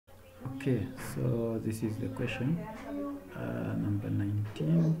Okay, so this is the question, number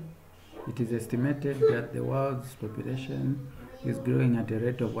 19. It is estimated that the world's population is growing at a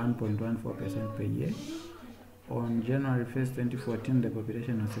rate of 1.14% per year. On January 1st, 2014, the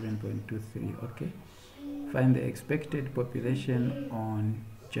population was 7.23. Okay, find the expected population on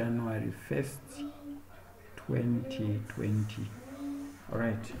January 1st, 2020. All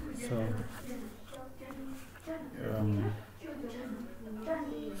right,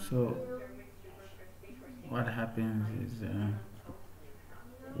 so what happens is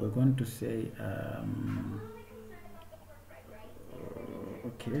we're going to say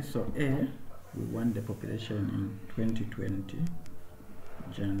okay, so A, we want the population in 2020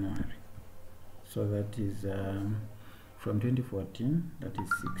 January, so that is from 2014, that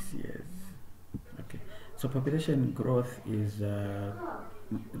is 6 years. Okay, so population growth is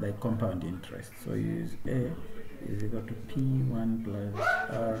like compound interest, so you use A is equal to P1 plus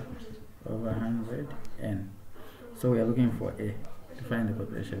R over 100 N. So we are looking for A to find the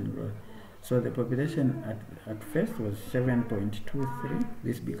population growth. So the population at first was 7.23.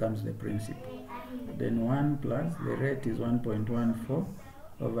 This becomes the principal. Then 1 plus the rate is 1.14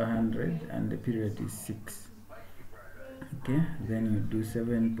 over 100, and the period is 6. Okay, then you do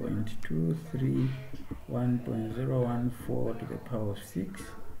 7.23, 1.014 to the power of 6.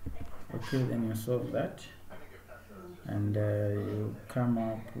 Okay, then you solve that, and you come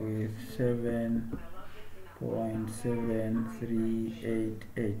up with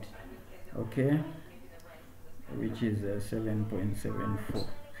 7.7388. okay, which is 7.74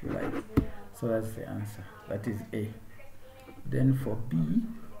 if you like. So that's the answer, that is A. Then for B,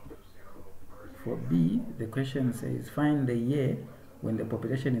 the question says find the year when the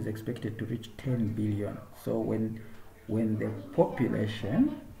population is expected to reach 10 billion. So when the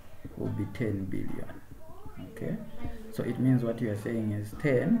population will be 10 billion. Okay, so it means what you are saying is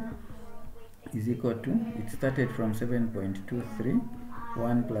 10 is equal to, it started from 7.23,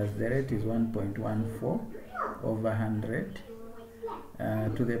 1 plus the rate is 1.14 over 100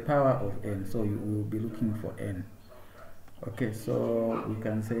 to the power of n. So you will be looking for n. Okay, so we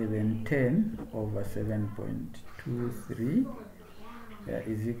can say then 10 over 7.23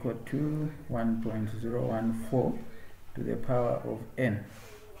 is equal to 1.014 to the power of n.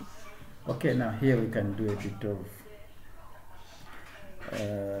 Okay, now here we can do a bit of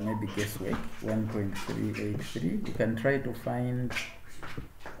maybe guesswork. 1.383. You can try to find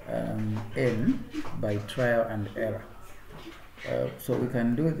n by trial and error. So we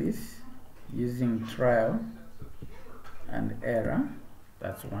can do this using trial and error.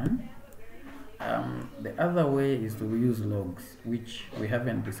 That's one. The other way is to use logs, which we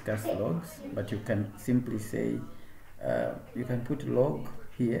haven't discussed logs, but you can simply say you can put log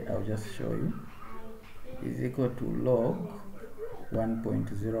here. I'll just show you, is equal to log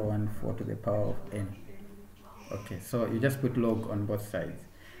 1.014 to the power of n. Okay, so you just put log on both sides.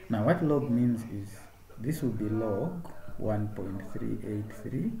 Now what log means is this will be log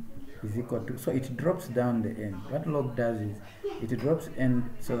 1.383 is equal to, so it drops down the n. What log does is it drops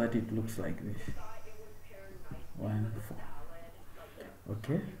n so that it looks like this, 1, 4.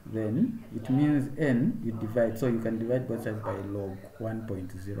 Okay, then it means n you divide, so you can divide both sides by log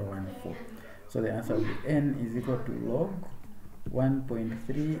 1.014. So the answer will be n is equal to log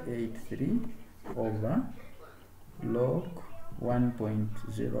 1.383 over log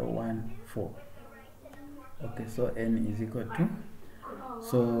 1.014. Okay, so n is equal to,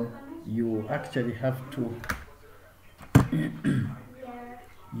 so you actually have to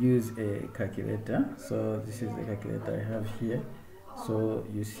use a calculator. So this is the calculator I have here. So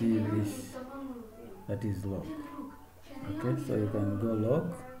you see this, that is log. Okay, so you can go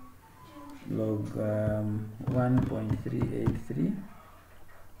log 1.383.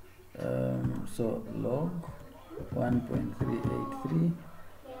 So log 1.383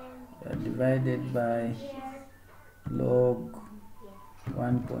 divided by log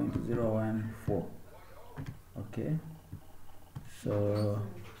 1.014. okay, so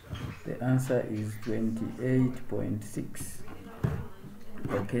the answer is 28.6.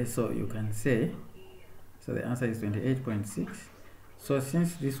 okay, so you can say, so the answer is 28.6. so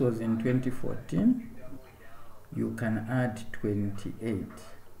since this was in 2014, you can add 28.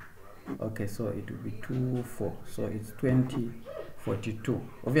 okay, so it will be 24, so it's 2042.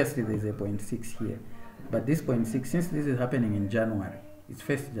 Obviously there's a 0.6 here, but this 0.6, since this is happening in January, it's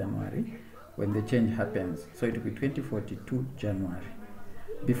 1st January when the change happens, so it will be 2042 January.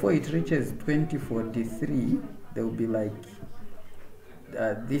 Before it reaches 2043, there will be like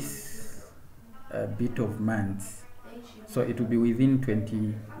this bit of months, so it will be within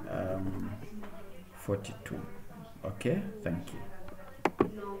 2042. okay, thank you.